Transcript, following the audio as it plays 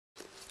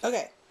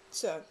Okay,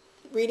 so,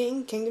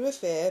 reading Kingdom of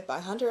Fear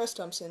by Hunter S.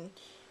 Thompson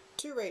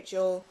to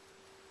Rachel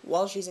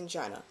while she's in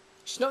China.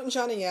 She's not in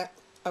China yet.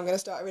 I'm going to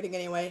start reading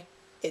anyway.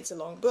 It's a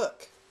long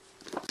book.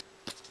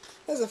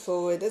 There's a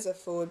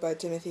forward by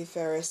Timothy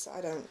Ferris.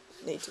 I don't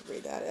need to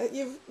read that.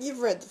 You've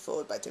read the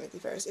forward by Timothy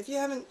Ferris. If you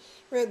haven't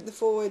read the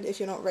forward, if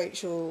you're not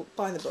Rachel,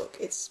 buy the book.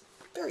 It's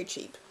very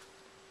cheap.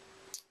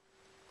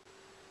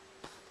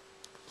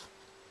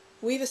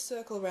 Weave a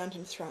circle round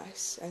him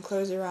thrice, and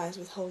close your eyes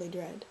with holy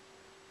dread,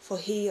 for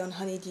he on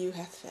honey dew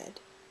hath fed,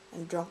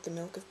 and drunk the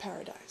milk of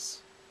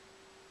paradise.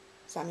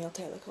 Samuel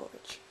Taylor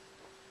Coleridge.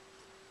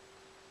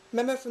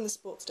 Memo from the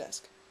sports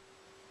desk.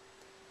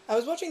 I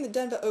was watching the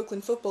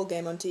Denver-Oakland football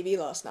game on TV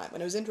last night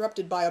when it was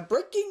interrupted by a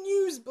breaking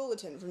news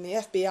bulletin from the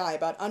FBI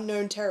about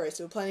unknown terrorists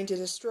who were planning to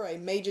destroy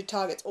major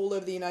targets all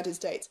over the United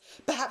States,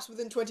 perhaps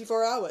within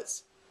 24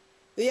 hours.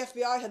 The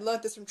FBI had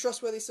learnt this from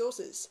trustworthy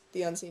sources,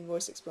 the unseen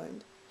voice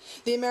explained.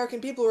 The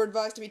American people were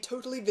advised to be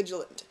totally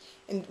vigilant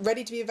and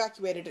ready to be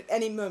evacuated at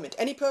any moment.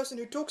 Any person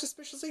who talks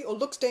suspiciously or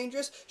looks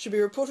dangerous should be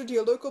reported to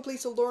your local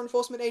police or law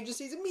enforcement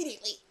agencies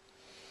immediately.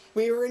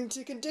 We were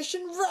into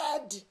condition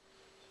red.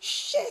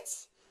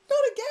 Shit! Not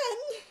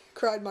again!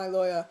 Cried my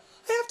lawyer.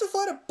 I have to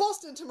fly to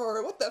Boston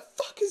tomorrow. What the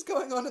fuck is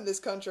going on in this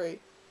country?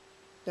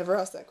 Never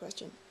ask that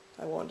question,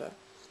 I warned her.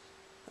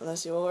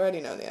 Unless you already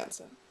know the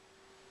answer.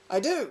 I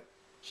do,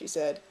 she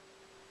said.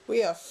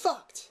 We are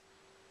fucked.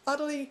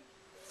 Utterly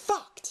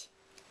fucked.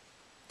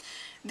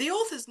 The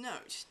author's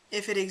note,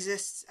 if it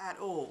exists at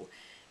all,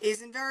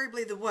 is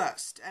invariably the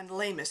worst and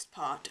lamest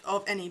part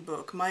of any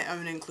book, my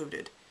own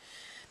included.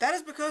 That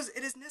is because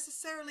it is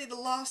necessarily the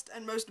last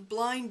and most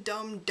blind,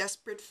 dumb,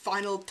 desperate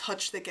final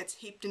touch that gets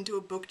heaped into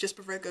a book just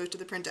before it goes to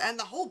the printer, and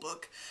the whole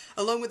book,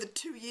 along with the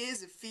 2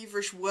 years of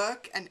feverish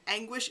work and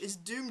anguish, is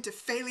doomed to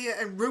failure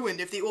and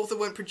ruin if the author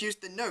won't produce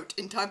the note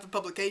in time for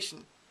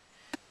publication.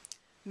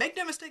 Make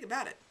no mistake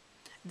about it.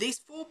 These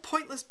 4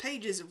 pointless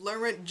pages of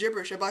low-rent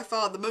gibberish are by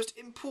far the most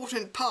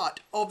important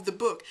part of the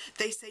book.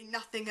 They say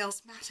nothing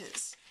else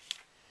matters.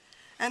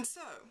 And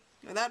so,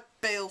 with that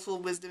baleful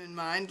wisdom in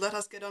mind, let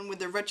us get on with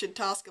the wretched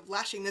task of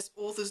lashing this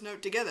author's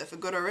note together, for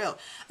good or ill.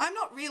 I'm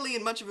not really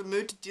in much of a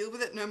mood to deal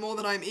with it, no more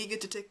than I'm eager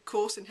to take a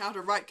course in how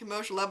to write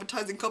commercial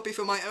advertising copy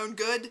for my own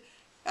good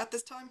at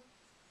this time.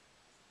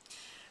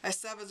 I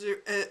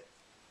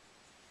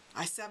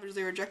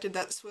savagely rejected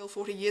that swill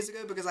 40 years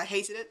ago because I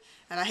hated it,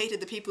 and I hated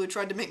the people who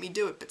tried to make me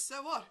do it, but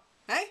so what,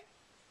 eh?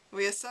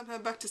 We are somehow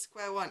back to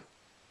square one.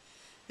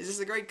 Is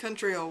this a great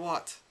country or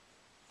what?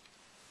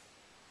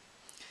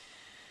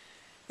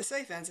 The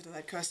safe answer to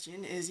that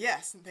question is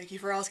yes, and thank you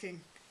for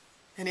asking.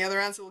 Any other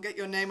answer will get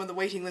your name on the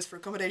waiting list for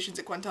accommodations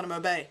at Guantanamo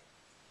Bay.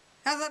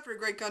 How's that for a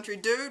great country,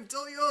 dude? It's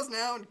all yours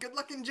now, and good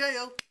luck in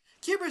jail.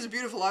 Cuba is a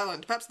beautiful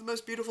island, perhaps the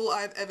most beautiful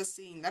I've ever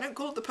seen. I don't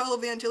call it the Pearl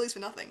of the Antilles for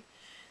nothing.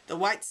 The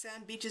white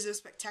sand beaches are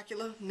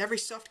spectacular, and every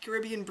soft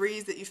Caribbean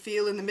breeze that you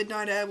feel in the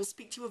midnight air will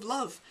speak to you of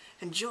love,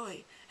 and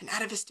joy, and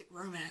atavistic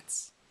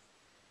romance.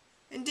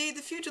 Indeed,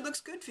 the future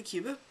looks good for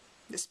Cuba,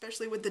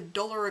 especially with the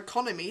dollar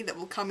economy that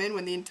will come in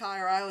when the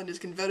entire island is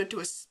converted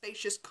to a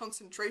spacious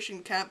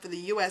concentration camp for the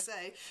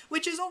USA,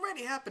 which is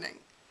already happening.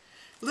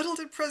 Little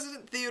did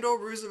President Theodore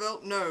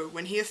Roosevelt know,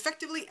 when he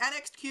effectively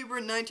annexed Cuba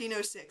in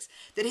 1906,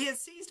 that he had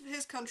seized for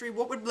his country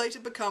what would later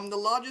become the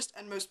largest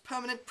and most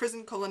permanent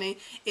prison colony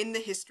in the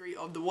history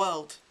of the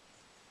world.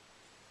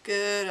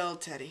 Good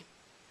old Teddy.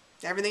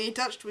 Everything he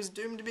touched was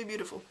doomed to be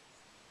beautiful.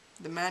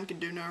 The man could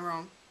do no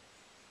wrong.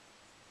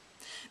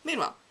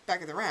 Meanwhile,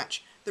 back at the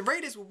ranch, the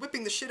Raiders were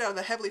whipping the shit out of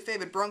the heavily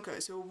favoured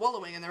Broncos, who were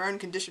wallowing in their own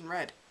condition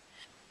red.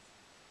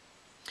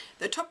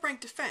 Their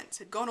top-ranked defence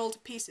had gone all to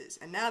pieces,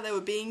 and now they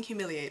were being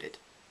humiliated.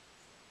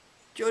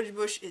 George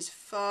Bush is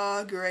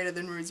far greater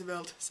than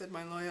Roosevelt, said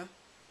my lawyer.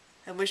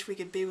 I wish we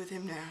could be with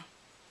him now.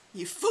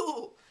 You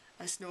fool!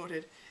 I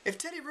snorted. If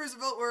Teddy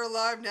Roosevelt were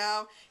alive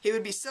now, he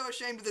would be so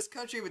ashamed of this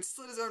country he would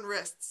slit his own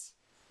wrists.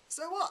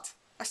 So what?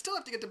 I still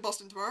have to get to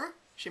Boston tomorrow,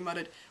 she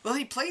muttered. Will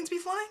any planes be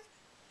flying?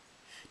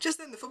 Just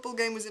then the football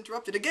game was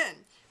interrupted again,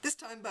 this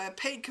time by a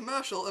paid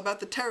commercial about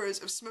the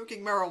terrors of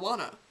smoking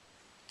marijuana.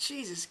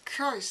 Jesus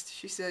Christ,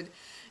 she said.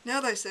 Now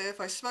they say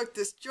if I smoke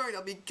this joint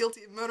I'll be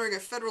guilty of murdering a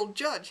federal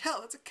judge. Hell,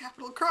 that's a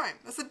capital crime.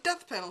 That's the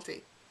death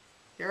penalty.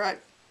 You're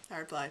right, I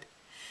replied.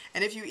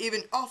 And if you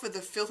even offer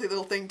the filthy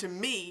little thing to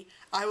me,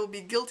 I will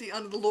be guilty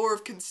under the law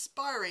of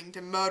conspiring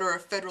to murder a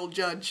federal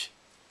judge.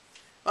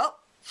 Well,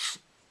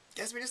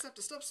 guess we just have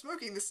to stop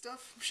smoking this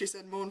stuff, she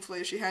said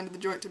mournfully as she handed the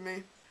joint to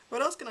me.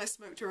 What else can I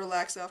smoke to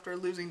relax after a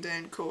losing day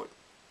in court?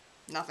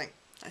 Nothing,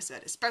 I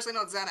said, especially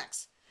not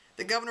Xanax.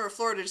 The governor of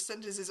Florida just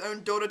sentenced his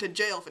own daughter to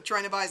jail for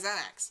trying to buy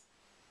Xanax.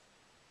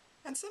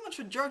 And so much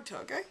for drug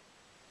talk, eh?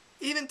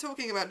 Even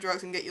talking about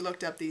drugs can get you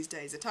looked up these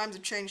days. The times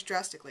have changed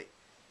drastically.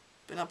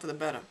 Been up for the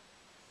better.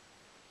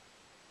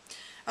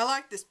 I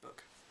like this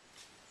book.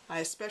 I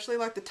especially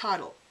like the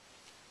title,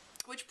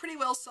 which pretty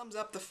well sums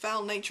up the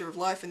foul nature of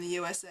life in the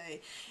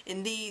USA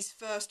in these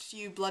first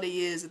few bloody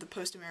years of the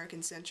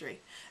post-American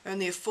century.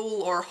 Only a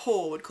fool or a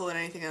whore would call it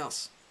anything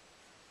else.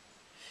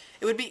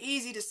 It would be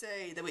easy to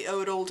say that we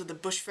owe it all to the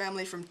Bush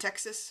family from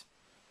Texas,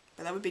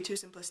 but that would be too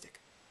simplistic.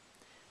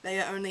 They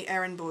are only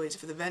errand boys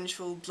for the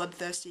vengeful,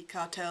 bloodthirsty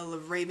cartel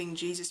of raving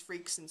Jesus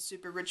freaks and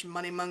super-rich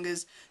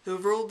money-mongers who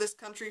have ruled this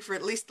country for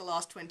at least the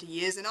last 20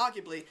 years, and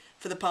arguably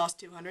for the past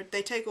 200.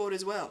 They take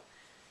orders well,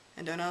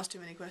 and don't ask too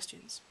many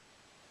questions.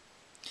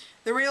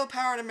 The real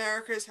power in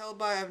America is held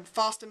by a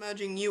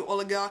fast-emerging new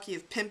oligarchy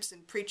of pimps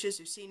and preachers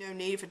who see no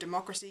need for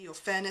democracy or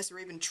fairness or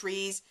even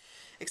trees,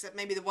 except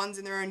maybe the ones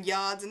in their own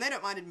yards, and they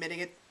don't mind admitting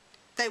it.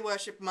 They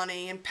worship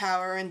money and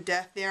power and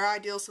death. Their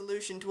ideal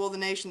solution to all the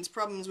nation's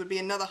problems would be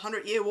another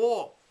 100-year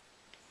war.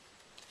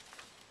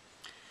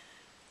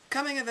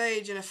 Coming of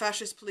age in a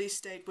fascist police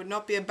state would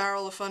not be a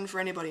barrel of fun for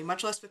anybody,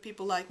 much less for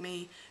people like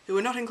me, who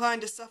are not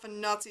inclined to suffer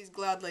Nazis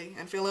gladly,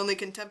 and feel only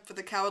contempt for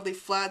the cowardly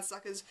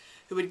flag-suckers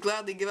who would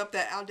gladly give up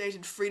their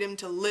outdated freedom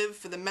to live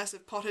for the mess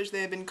of pottage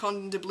they have been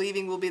conned into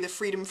believing will be the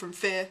freedom from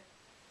fear.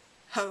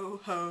 Ho,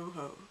 ho,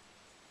 ho.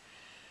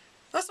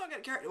 Let's not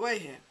get carried away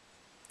here.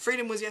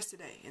 Freedom was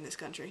yesterday in this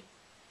country.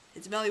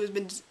 Its value has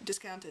been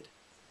discounted.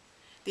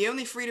 The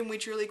only freedom we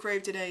truly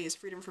crave today is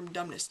freedom from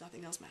dumbness.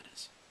 Nothing else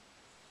matters.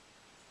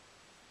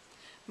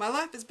 My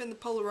life has been the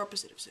polar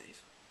opposite of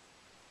safe,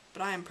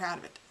 but I am proud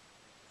of it,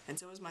 and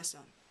so is my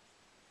son,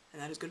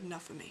 and that is good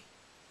enough for me.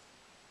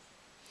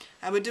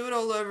 I would do it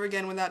all over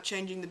again without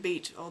changing the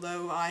beat,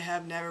 although I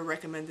have never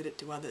recommended it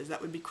to others.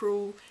 That would be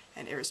cruel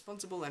and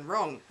irresponsible and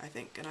wrong, I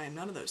think, and I am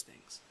none of those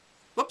things.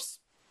 Whoops!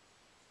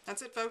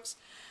 That's it, folks.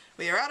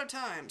 We are out of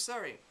time.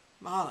 Sorry.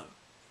 Mahalo.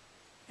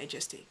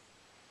 HST.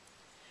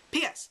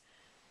 P.S.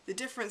 The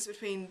difference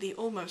between the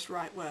almost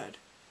right word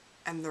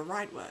and the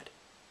right word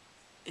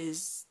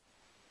is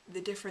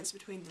the difference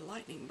between the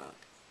lightning bug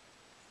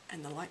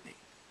and the lightning.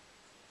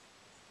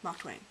 Mark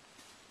Twain.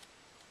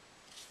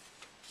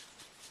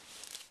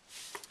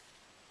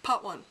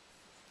 Part 1.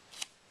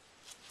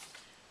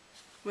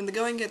 When the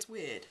going gets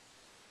weird,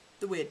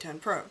 the weird turn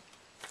pro.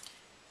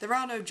 There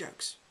are no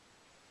jokes.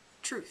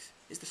 Truth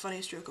is the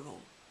funniest joke of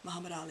all.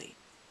 Muhammad Ali.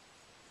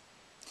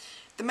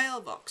 The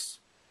mailbox.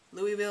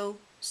 Louisville,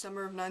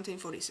 summer of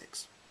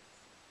 1946.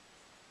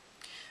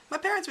 My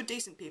parents were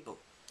decent people,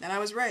 and I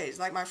was raised,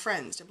 like my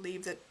friends, to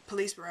believe that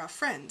police were our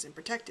friends and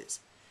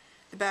protectors.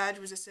 The badge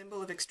was a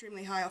symbol of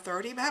extremely high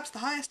authority, perhaps the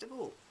highest of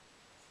all.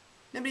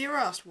 Nobody ever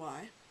asked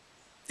why.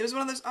 It was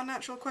one of those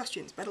unnatural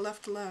questions, better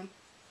left alone.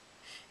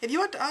 If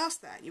you had to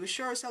ask that, you were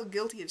sure as hell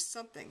guilty of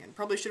something, and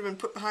probably should have been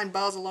put behind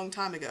bars a long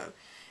time ago.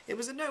 It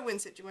was a no-win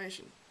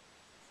situation.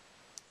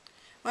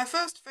 My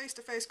first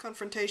face-to-face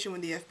confrontation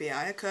with the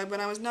FBI occurred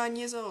when I was 9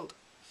 years old.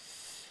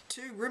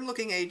 Two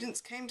grim-looking agents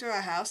came to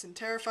our house and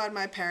terrified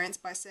my parents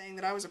by saying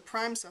that I was a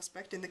prime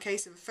suspect in the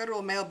case of a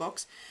federal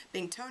mailbox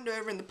being turned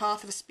over in the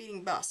path of a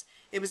speeding bus.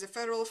 It was a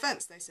federal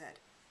offense, they said,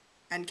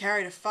 and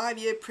carried a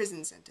 5-year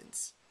prison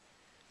sentence.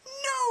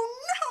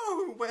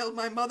 No, no, wailed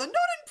my mother. Not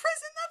in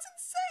prison, that's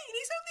insane.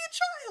 He's only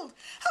a child.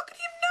 How could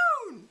he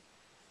have known?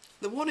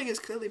 The warning is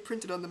clearly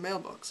printed on the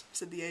mailbox,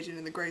 said the agent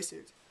in the grey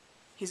suit.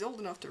 He's old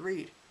enough to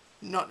read.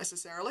 Not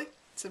necessarily,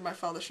 said my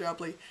father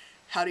sharply.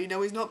 How do you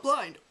know he's not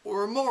blind,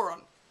 or a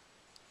moron?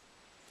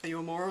 Are you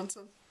a moron,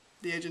 son?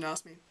 The agent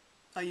asked me.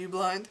 Are you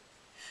blind?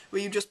 Were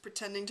you just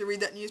pretending to read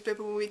that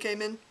newspaper when we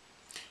came in?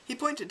 He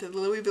pointed to the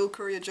Louisville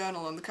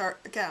Courier-Journal on the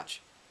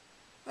couch.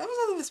 That was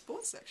under the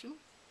sports section,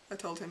 I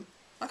told him.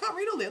 I can't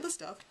read all the other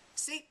stuff.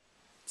 See,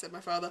 said my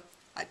father.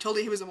 I told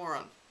you he was a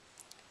moron.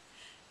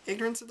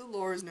 Ignorance of the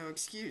law is no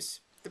excuse,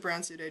 the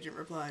brown suit agent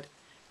replied.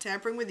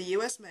 Tampering with the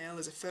U.S. mail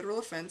is a federal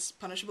offense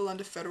punishable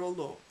under federal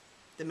law.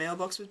 The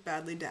mailbox was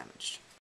badly damaged.